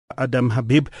Adam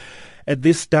Habib at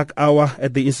this dark hour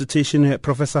at the institution.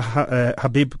 Professor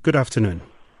Habib, good afternoon.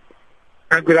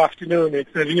 Good afternoon.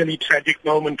 It's a really tragic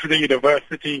moment for the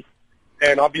university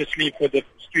and obviously for the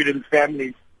students'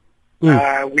 families. We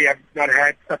have not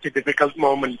had such a difficult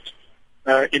moment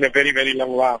in a very, very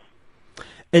long while.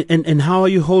 And how are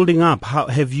you holding up? How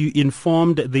have you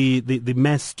informed the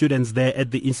mass students there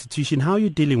at the institution? How are you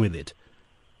dealing with it?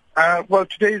 Well,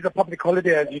 today is a public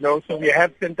holiday, as you know, so we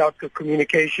have sent out a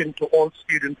communication to all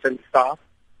students and staff.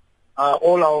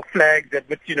 All our flags at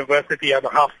Wits University are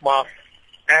half-mast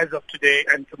as of today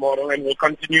and tomorrow, and will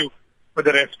continue for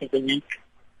the rest of the week.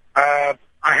 I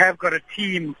have got a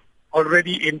team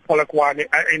already in Polokwane,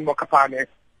 in Mokopane,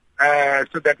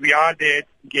 so that we are there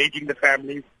engaging the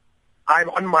families. I'm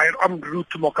en route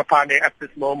to Mokopane at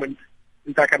this moment.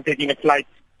 In fact, I'm taking a flight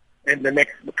in the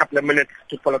next couple of minutes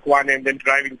to Polokwane and then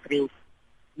driving through.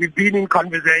 We've been in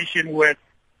conversation with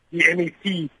the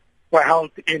MEC for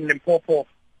health in Limpopo,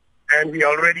 and we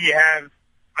already have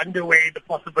underway the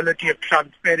possibility of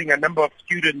transferring a number of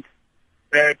students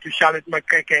to Charlotte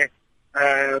Maxeke,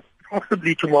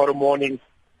 possibly tomorrow morning,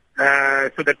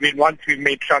 so that once we've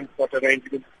made transport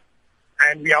arrangements.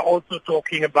 And we are also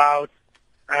talking about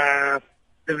the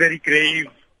very grave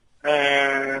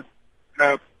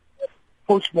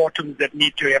post-mortems that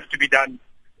have to be done.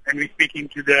 And we're speaking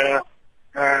to the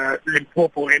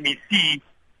Limpopo MEC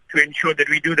to ensure that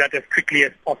we do that as quickly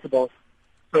as possible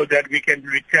so that we can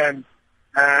return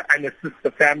and assist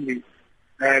the families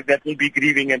that will be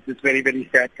grieving at this very, very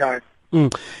sad time.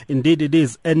 Indeed it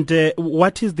is. And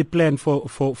what is the plan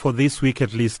for this week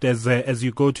at least as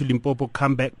you go to Limpopo,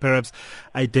 come back, perhaps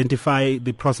identify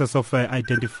the process of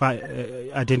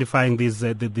identifying these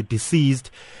the deceased,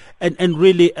 and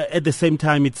really at the same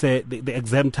time it's the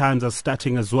exam times are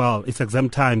starting as well. It's exam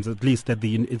times at least at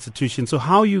the institution. So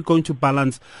how are you going to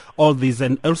balance all these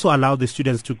and also allow the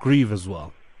students to grieve as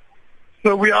well?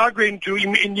 So we are going to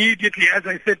immediately, as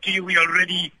I said to you, we are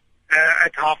already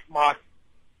at half-mast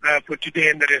for today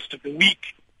and the rest of the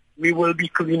week. We will be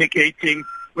communicating.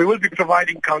 We will be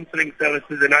providing counseling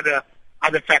services and other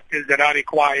factors that are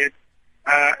required.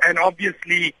 And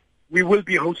obviously, we will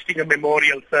be hosting a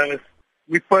memorial service.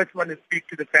 We first want to speak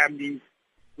to the families.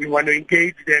 We want to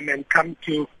engage them and come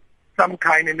to some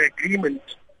kind of agreement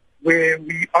where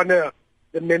we honor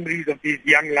the memories of these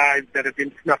young lives that have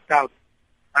been snuffed out.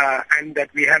 And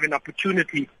that we have an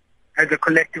opportunity as a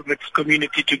collective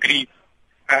community to grieve.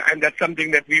 And that's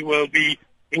something that we will be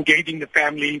engaging the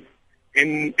families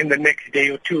in the next day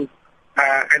or two.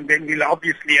 And then we'll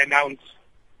obviously announce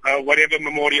whatever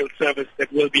memorial service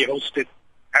that will be hosted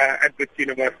at Wits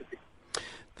University.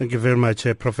 Thank you very much,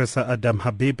 Professor Adam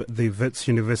Habib, the Wits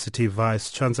University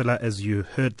Vice-Chancellor. As you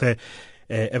heard there,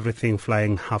 everything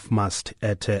flying half-mast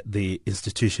at the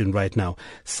institution right now.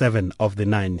 7 of the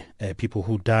 9 people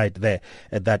who died there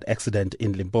at that accident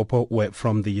in Limpopo were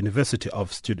from the University of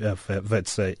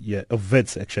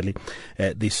Wits, actually,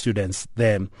 the students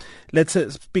there. Let's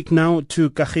speak now to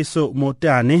Kagiso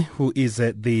Motane, who is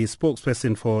the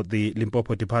spokesperson for the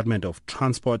Limpopo Department of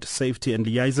Transport, Safety and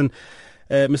Liaison.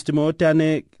 Mr.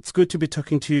 Motane, it's good to be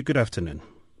talking to you. Good afternoon.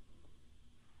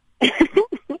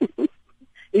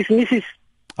 It's Mrs.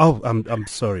 Oh, I'm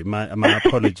sorry. My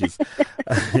apologies,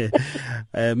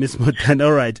 Ms. Motane.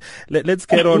 All right, let's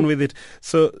get on with it.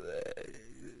 So,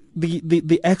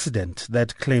 the accident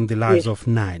that claimed the lives of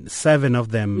 9, 7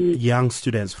 of them young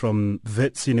students from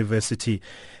Wits University.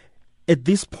 At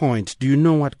this point, do you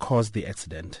know what caused the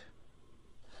accident?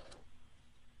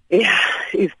 Yeah,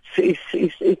 it's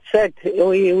sad.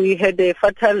 We had a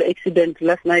fatal accident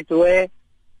last night where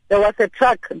there was a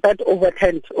truck that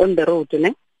overturned on the road,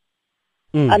 né?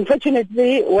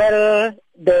 Unfortunately, the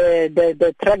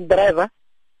truck driver,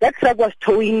 that truck was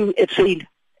towing a trailer,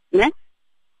 né?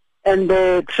 And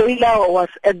the trailer was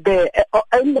in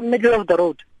the middle of the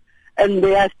road, and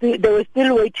they were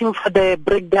still waiting for the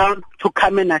breakdown to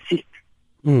come and assist.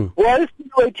 While still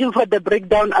waiting for the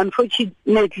breakdown,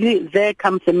 unfortunately, there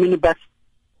comes a minibus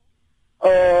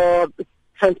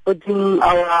transporting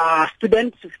our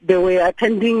students. They were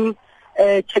attending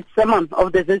check some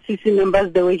of the ZCC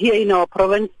members. They were here in our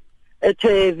province at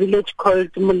a village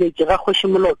called Muleji,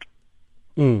 Rakhoshimolot.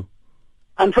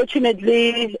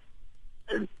 Unfortunately,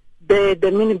 the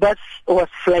minibus was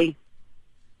flying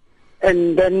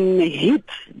and then hit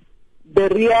the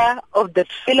rear of the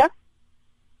trailer,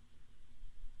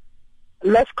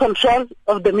 lost control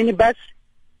of the minibus,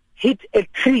 hit a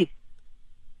tree,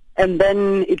 and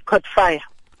then it caught fire.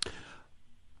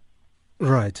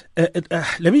 Right.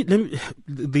 Let me.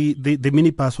 The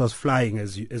minibus was flying,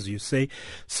 as you say,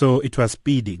 so it was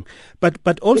speeding.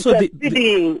 But also it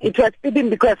was speeding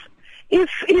because if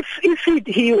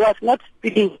he was not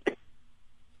speeding,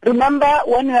 remember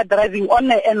when you are driving on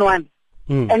the N1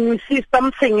 and you see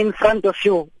something in front of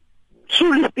you,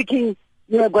 truly speaking,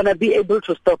 you are going to be able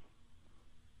to stop.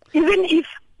 Even if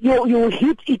you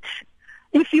hit it,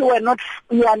 if you are not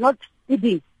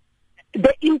speeding,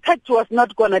 the impact was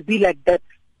not going to be like that.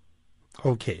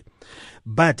 Okay.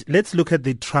 But let's look at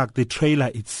the truck, the trailer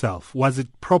itself. Was it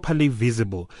properly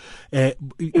visible? Both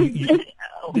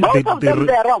of them,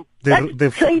 they're wrong.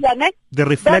 The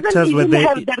reflectors were there.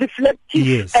 Have the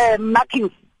reflective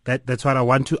markings. That's what I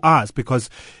want to ask, because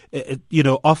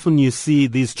often you see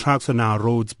these trucks on our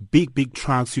roads, big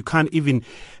trucks. You can't even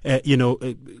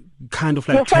kind of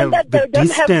like tell the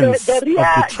distance of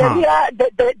the truck.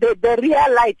 The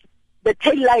rear lights, the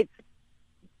tail lights,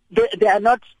 they are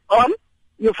not on.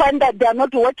 You find that they are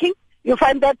not working. You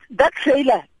find that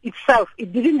trailer itself,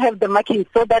 it didn't have the marking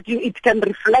so that it can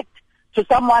reflect to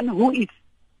someone who is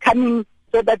coming,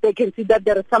 so that they can see that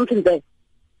there is something there.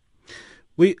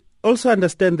 We also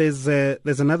understand there's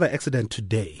another accident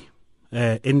today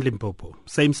in Limpopo,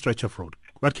 same stretch of road.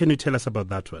 What can you tell us about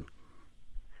that one?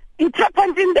 It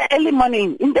happened in the early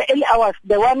morning, in the early hours.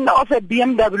 The one of a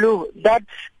BMW that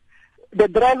the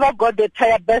driver got the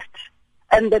tire burst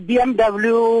and the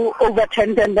BMW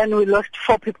overturned, and then we lost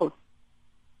 4 people.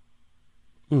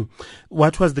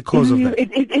 What was the cause of that?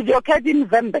 It occurred in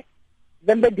Vembe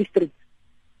district.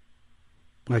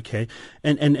 Okay.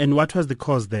 And what was the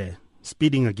cause there?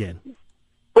 Speeding again?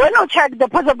 When I check the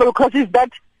possible causes, that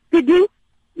speeding,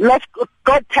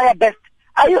 got tire burst.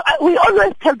 We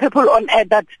always tell people on air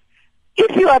that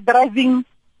if you are driving,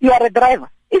 you are a driver.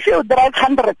 If you drive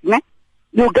 100,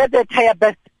 you get a tire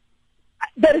burst.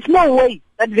 There is no way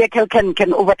that vehicle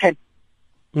can overturn.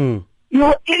 You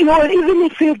will even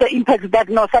feel the impact that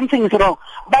no, something is wrong.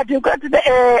 But you got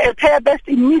a tire burst,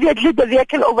 immediately the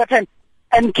vehicle overturned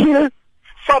and killed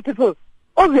 4 people.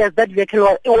 Obvious that vehicle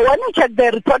was. When you check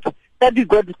the report that you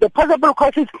got, the possible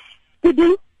causes: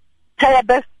 speeding, tire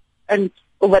burst, and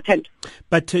overturned.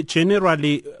 But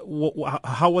generally,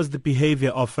 how was the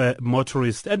behavior of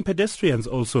motorists and pedestrians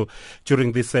also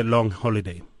during this long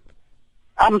holiday?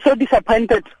 I'm so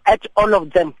disappointed at all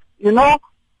of them.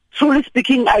 Truly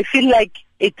speaking, I feel like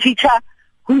a teacher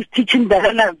who is teaching the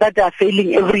learners that they are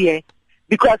failing every year,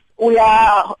 because we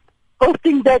are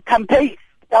hosting the campaign,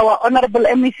 our Honorable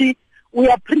MEC, we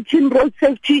are preaching road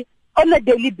safety on a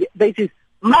daily basis.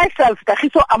 Myself,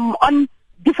 Kagiso, I'm on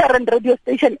different radio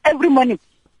stations every morning,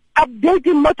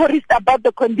 updating motorists about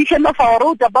the condition of our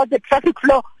roads, about the traffic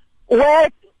flow,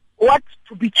 what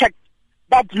to be checked.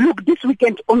 But look, this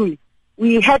weekend only,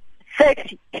 we had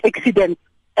 30 accidents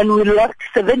and we lost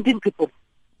 17 people.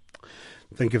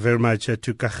 Thank you very much to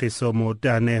Kagiso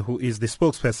Modane, who is the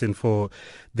spokesperson for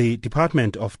the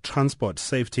Department of Transport,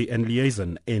 Safety and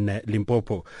Liaison in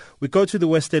Limpopo. We go to the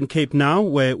Western Cape now,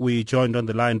 where we joined on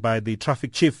the line by the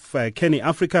Traffic Chief, Kenny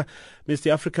Africa.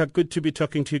 Mr. Africa, good to be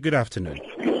talking to you. Good afternoon.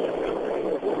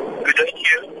 Good day to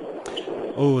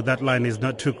you. Oh, that line is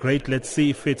not too great. Let's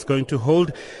see if it's going to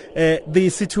hold. The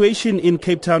situation in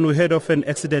Cape Town, we heard of an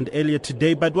accident earlier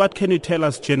today, but what can you tell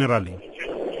us generally?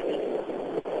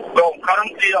 Well,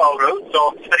 currently our roads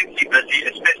are extremely busy,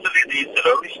 especially these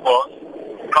low response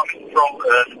coming from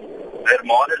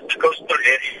Hermanus, the coastal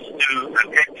areas to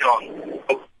Cape Town,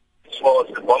 as well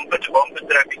as the bumper-to-bumper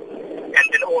traffic, and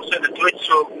then also the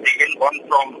Twitsville, the N1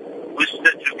 from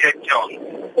Worcester to Cape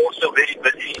Town. Also very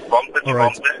busy, bumper to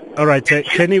bumper. All right,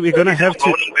 Kenny, we're gonna have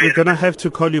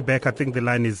to call you back. I think the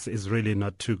line is really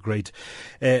not too great.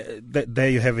 There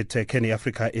you have it. Kenny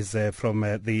Africa is from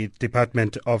the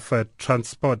Department of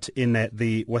Transport in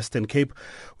the Western Cape.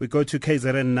 We go to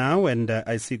KZN now, and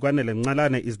I see Gwanele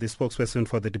Ngalane is the spokesperson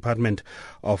for the Department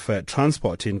of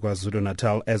Transport in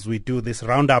KwaZulu-Natal as we do this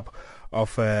roundup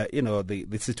of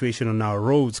the situation on our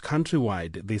roads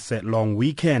countrywide this long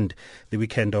weekend, the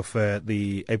weekend of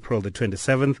the April the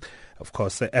 27th, of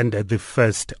course, and the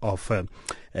 1st of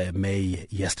May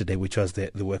yesterday, which was the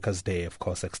Workers' Day, of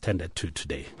course, extended to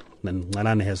today. And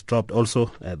Ngalane has dropped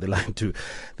also the line to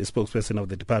the spokesperson of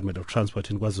the Department of Transport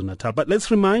in KwaZulu-Natal. But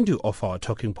let's remind you of our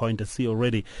talking point. I see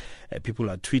already people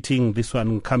are tweeting. This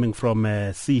one coming from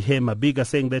C.H. Mabiga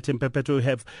saying that in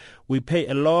Mpepeto we pay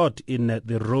a lot in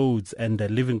the roads and the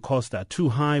living costs are too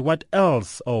high. What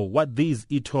else or what these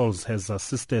e-tolls has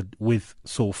assisted with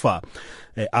so far?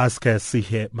 Ask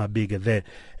C.H. Mabiga there.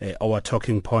 Our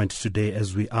talking point today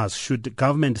as we ask, should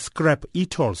government scrap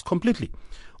e-tolls completely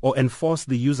or enforce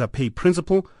the user pay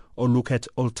principle, or look at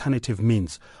alternative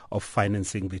means of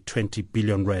financing the 20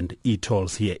 billion rand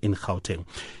e-tolls here in Gauteng.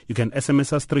 You can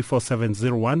SMS us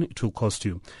 34701. It will cost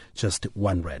you just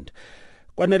R1.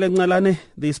 Kwanele Ngalane,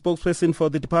 the spokesperson for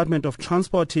the Department of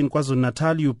Transport in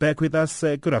KwaZulu-Natal, you back with us.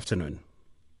 Good afternoon.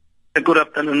 Good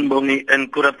afternoon, Bongi,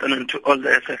 and good afternoon to all the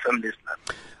SFM listeners.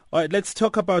 All right, let's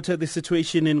talk about the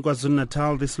situation in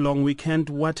KwaZulu-Natal this long weekend.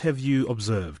 What have you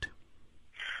observed?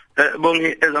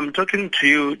 Bongi, as I'm talking to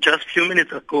you just a few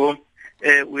minutes ago,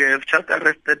 we have just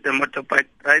arrested the motorbike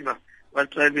driver while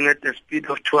driving at the speed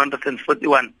of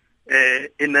 241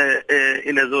 in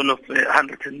a zone of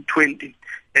 120.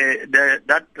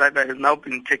 That driver has now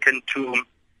been taken to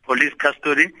police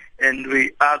custody, and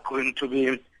we are going to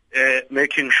be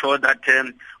making sure that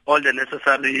all the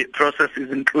necessary processes,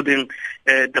 including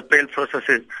the bail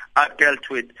processes, are dealt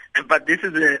with. But this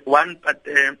is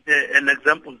an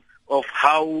example of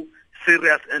how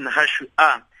serious and harsh we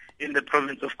are in the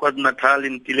province of KwaZulu-Natal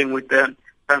in dealing with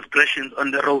transgressions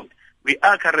on the road. We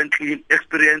are currently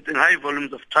experiencing high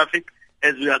volumes of traffic,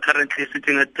 as we are currently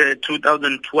sitting at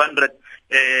 2,200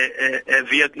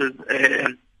 vehicles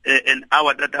an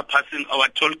hour that are passing our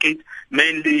toll gate,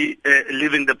 mainly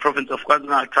leaving the province of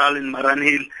KwaZulu-Natal in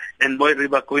Maranhill and Boy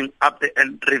River going up the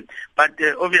N3. But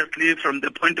obviously, from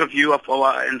the point of view of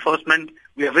our enforcement,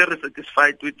 we are very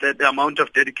satisfied with the amount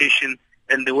of dedication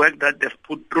and the work that they've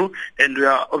put through, and we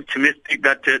are optimistic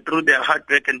that through their hard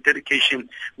work and dedication,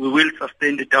 we will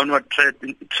sustain the downward trend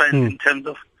in terms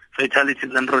of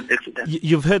fatalities and road accidents.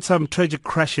 You've heard some tragic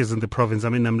crashes in the province. I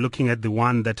mean, I'm looking at the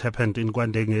one that happened in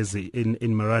Gwandengezi in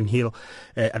Maranhill,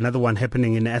 another one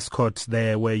happening in Escort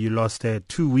there, where you lost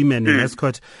two women in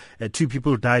Escort. 2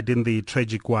 people died in the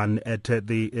tragic one at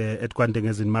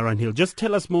Gwandengezi in Maranhill. Just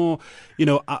tell us more,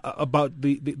 about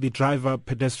the driver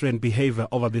pedestrian behavior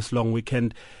over this long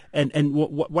weekend, and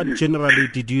what generally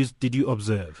did you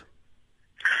observe?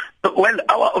 Well,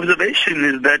 our observation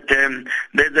is that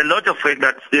there's a lot of work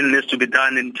that still needs to be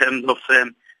done in terms of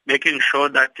making sure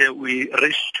that we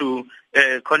reach to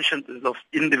consciences of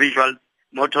individual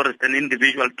motorists and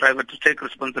individual drivers to take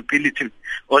responsibility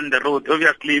on the road.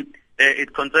 Obviously,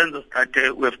 it concerns us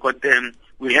that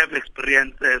we have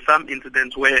experienced some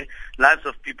incidents where lives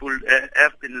of people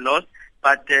have been lost.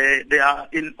 But they are,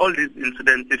 in all these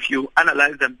incidents, if you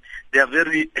analyze them, there are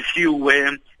very few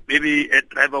where maybe a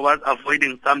driver was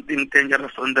avoiding something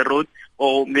dangerous on the road,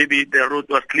 or maybe the road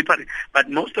was slippery. But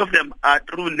most of them are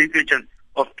through negligence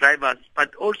of drivers.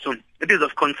 But also, it is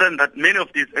of concern that many of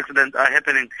these accidents are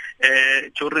happening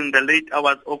during the late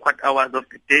hours, awkward hours of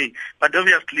the day. But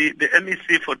obviously, the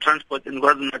MEC for Transport in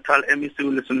KwaZulu-Natal, MEC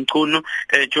Wilson Mchunu,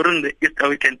 during the Easter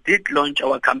weekend did launch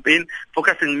our campaign,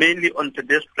 focusing mainly on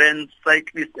pedestrians,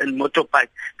 cyclists, and motorbikes,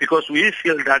 because we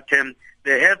feel that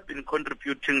they have been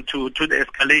contributing to the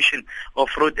escalation of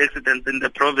road accidents in the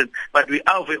province. But we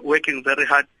are working very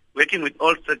hard, working with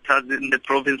all sectors in the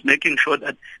province, making sure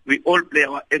that we all play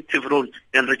our active role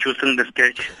in reducing the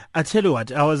scourge. I tell you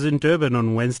what, I was in Durban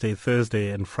on Wednesday,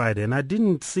 Thursday, and Friday, and I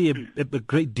didn't see a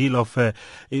great deal of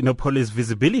police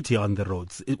visibility on the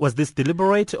roads. Was this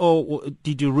deliberate, or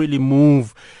did you really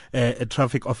move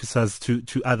traffic officers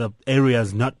to other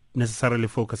areas, not necessarily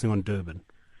focusing on Durban?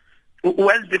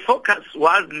 Well, the focus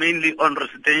was mainly on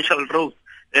residential roads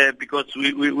because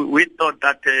we thought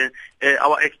that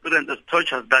our experience has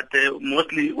taught us that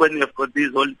mostly when you've got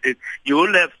these holidays, you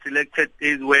will have selected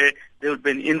days where there will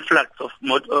be an influx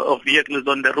of vehicles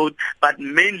on the road, but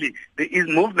mainly there is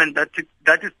movement that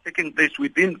is taking place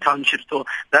within townships. So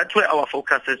that's where our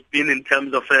focus has been in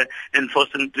terms of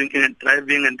enforcing drinking and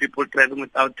driving and people driving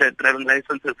without driving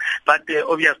licenses. But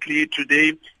obviously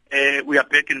today, we are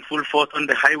back in full force on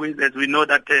the highways, as we know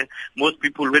that most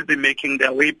people will be making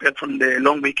their way back from the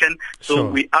long weekend. So Sure.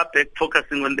 We are back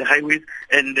focusing on the highways,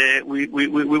 and we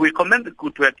commend the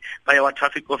good work by our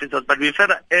traffic officers. But we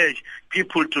further urge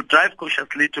people to drive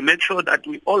cautiously, to make sure that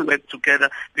we all work together,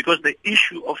 because the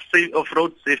issue of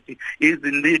road safety is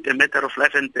indeed a matter of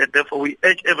life and death. Therefore, we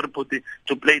urge everybody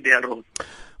to play their role.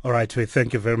 All right, we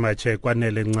thank you very much.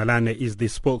 Kwanele Ngalane is the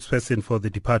spokesperson for the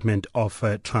Department of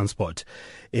Transport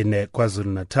in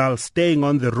KwaZulu-Natal. Staying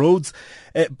on the roads,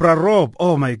 Brarob,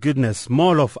 oh my goodness,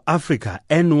 Mall of Africa,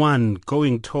 N1,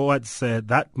 going towards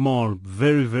that mall,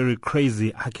 very, very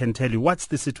crazy, I can tell you. What's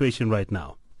the situation right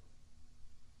now?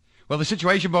 Well, the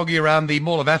situation, Boggy, around the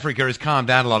Mall of Africa has calmed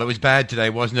down a lot. It was bad today,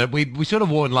 wasn't it? We sort of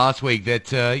warned last week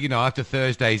that, after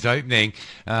Thursday's opening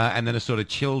and then a sort of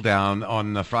chill down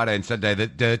on Friday and Sunday,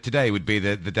 that today would be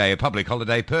the day, a public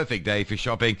holiday, perfect day for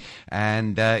shopping.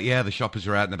 And, the shoppers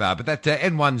are out and about. But that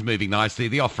N1's moving nicely.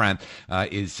 The off-ramp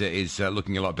is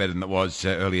looking a lot better than it was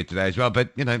earlier today as well.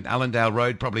 But, Allendale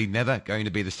Road probably never going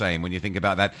to be the same when you think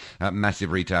about that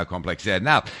massive retail complex there.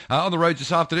 Now, on the roads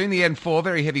this afternoon, the N4,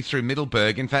 very heavy through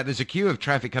Middelburg. In fact, there's a queue of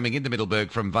traffic coming into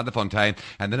Middelburg from Vanderfontein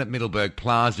and then at Middelburg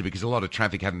Plaza because a lot of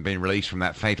traffic haven't been released from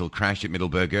that fatal crash at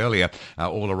Middelburg earlier,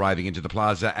 all arriving into the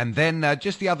plaza. And then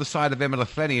just the other side of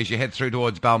Emerlafleni as you head through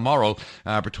towards Balmoral,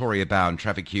 Pretoria bound,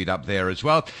 traffic queued up there as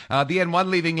well. The N1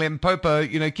 leaving Limpopo,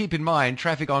 keep in mind,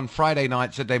 traffic on Friday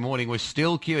night, Saturday morning was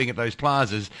still queuing at those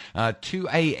plazas. 2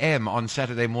 a.m. on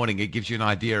Saturday morning, it gives you an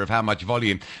idea of how much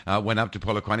volume went up to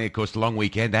Polokwane. Of course, the long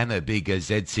weekend and a big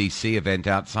ZCC event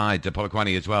outside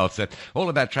Polokwane as well. So all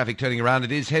of that traffic turning around.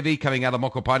 It is heavy coming out of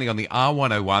Mokopane on the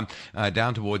R101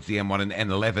 down towards the M1 and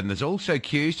N11. There's also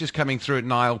queues just coming through at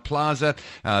Nile Plaza,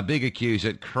 bigger queues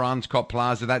at Kranskop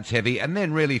Plaza. That's heavy. And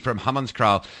then really from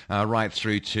Hammanskraal right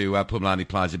through to Pumlani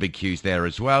Plaza, big queues there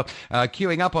as well.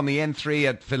 Queuing up on the N3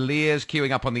 at Villiers,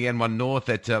 queuing up on the N1 North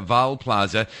at Vaal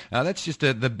Plaza. That's just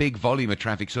the big volume of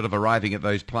traffic sort of arriving at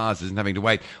those plazas and having to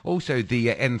wait. Also the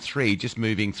N3 just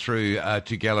moving through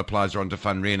to Gela Plaza onto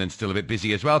Van Rijn and still a bit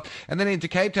busy as well. And then into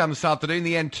Cape Town this afternoon,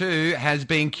 the N2 has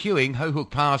been queuing Hohoek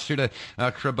Pass through to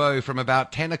Grabo from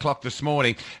about 10 o'clock this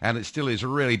morning, and it still is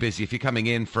really busy. If you're coming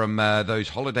in from those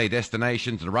holiday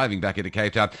destinations and arriving back into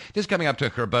Cape Town, just coming up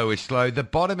to Grabo is slow. The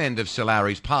bottom end of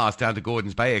Solari's Pass down to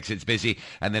Gordons Bay exit's busy,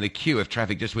 and then a queue of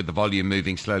traffic just with the volume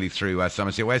moving slowly through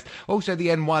Somerset West. Also the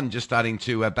N1 just starting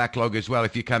to backlog as well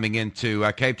if you're coming into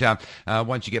Cape Town.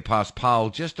 Once you get past Paarl,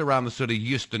 just around the sort of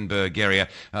Justenburg area,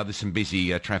 there's some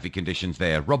busy traffic conditions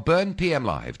there. Rob Byrne, PM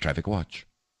Live, Traffic Watch.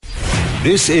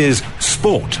 This is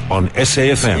Sport on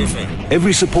SAFM.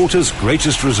 Every supporter's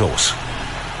greatest resource.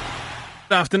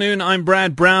 Good afternoon, I'm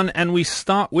Brad Brown, and we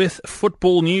start with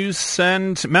football news.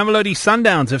 And Mamelodi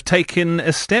Sundowns have taken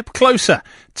a step closer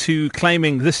to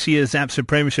claiming this year's Absa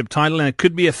Premiership title, and it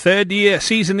could be a third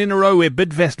season in a row where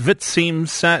Bidvest Wits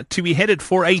seems to be headed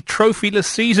for a trophyless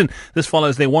season. This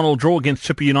follows their 1-1 draw against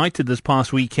Chippa United this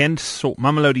past weekend, saw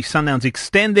Mamelodi Sundowns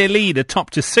extend their lead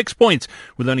atop to 6 points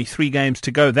with only 3 games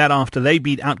to go. That after they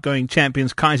beat outgoing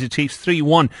champions Kaizer Chiefs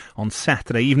 3-1 on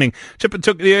Saturday evening. Chippa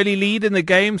took the early lead in the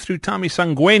game through Tami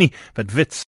Sangweni, but Wits